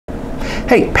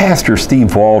Hey, Pastor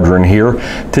Steve Waldron here.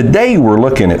 Today we're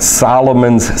looking at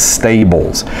Solomon's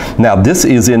stables. Now this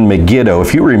is in Megiddo.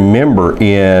 If you remember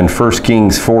in 1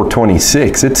 Kings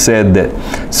 4:26, it said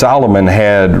that Solomon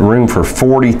had room for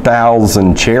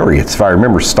 40,000 chariots. If I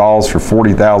remember, stalls for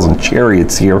 40,000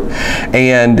 chariots here.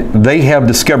 And they have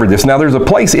discovered this. Now there's a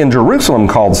place in Jerusalem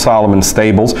called Solomon's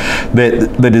Stables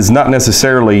that is not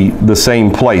necessarily the same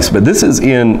place, but this is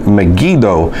in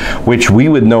Megiddo, which we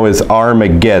would know as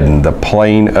Armageddon, the plain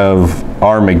of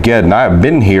Armageddon. I've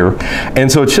been here,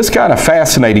 and so it's just kind of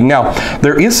fascinating. Now,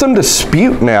 there is some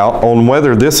dispute now on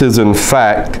whether this is in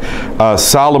fact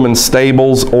Solomon's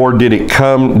Stables, or did it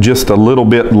come just a little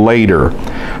bit later.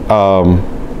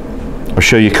 I'll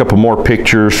show you a couple more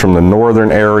pictures from the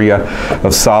northern area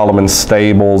of Solomon's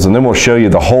Stables, and then we'll show you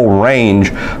the whole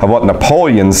range of what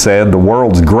Napoleon said, the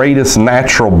world's greatest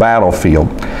natural battlefield.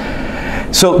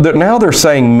 So now they're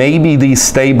saying maybe these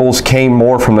stables came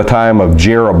more from the time of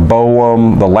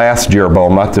Jeroboam, the last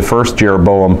Jeroboam, not the first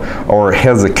Jeroboam, or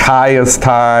Hezekiah's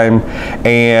time.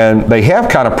 And they have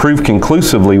kind of proved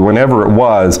conclusively, whenever it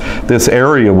was, this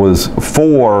area was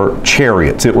for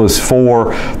chariots. It was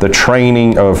for the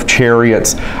training of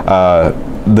chariots.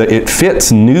 It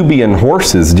fits Nubian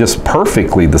horses just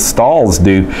perfectly, the stalls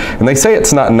do. And they say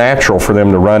it's not natural for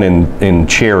them to run in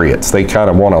chariots. They kind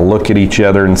of want to look at each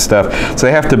other and stuff. So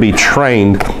they have to be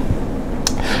trained.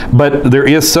 But there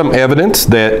is some evidence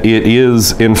that it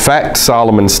is, in fact,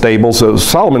 Solomon's Stables. So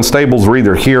Solomon's Stables were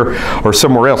either here or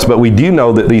somewhere else. But we do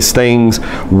know that these things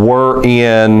were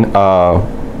in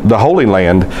the Holy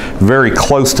Land, very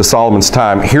close to Solomon's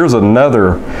time. Here's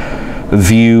another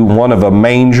view, one of a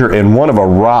manger and one of a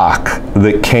rock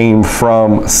that came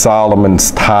from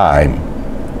Solomon's time.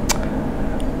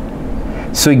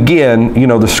 So again, you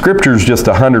know, the scripture is just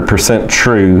 100%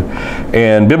 true,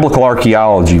 and biblical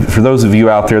archaeology, for those of you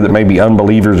out there that may be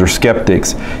unbelievers or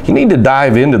skeptics, you need to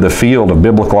dive into the field of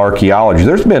biblical archaeology.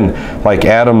 There's been like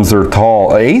Adams or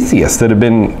Tall atheists that have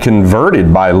been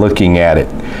converted by looking at it.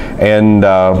 And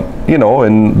you know,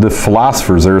 and the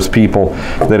philosophers, there's people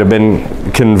that have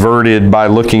been converted by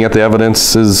looking at the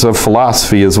evidences of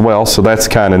philosophy as well, so that's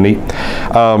kind of neat.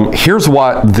 Here's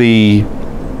what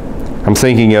I'm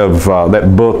thinking of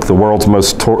that book, The World's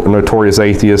Most Notorious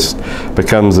Atheist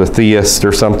Becomes a Theist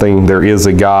or something. There is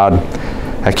a God.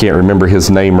 I can't remember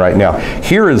his name right now.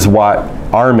 Here is what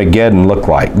Armageddon looked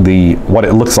like, what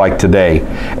it looks like today.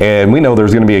 And we know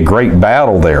there's going to be a great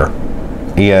battle there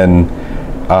in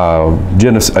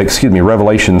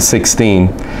Revelation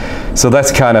 16. So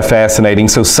that's kind of fascinating.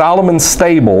 So Solomon's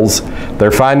Stables,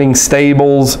 they're finding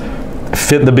stables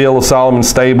fit the bill of Solomon's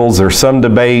Stables. There's some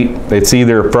debate. It's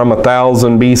either from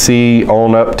 1000 BC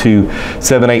on up to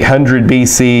 700-800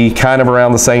 BC, kind of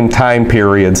around the same time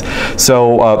periods.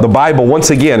 So the Bible, once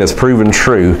again, is proven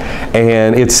true.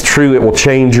 And it's true. It will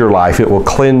change your life. It will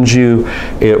cleanse you.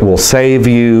 It will save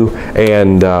you.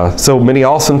 And so many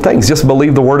awesome things. Just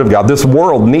believe the Word of God. This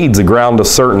world needs a ground of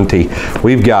certainty.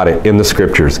 We've got it in the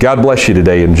Scriptures. God bless you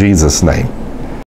today in Jesus' name.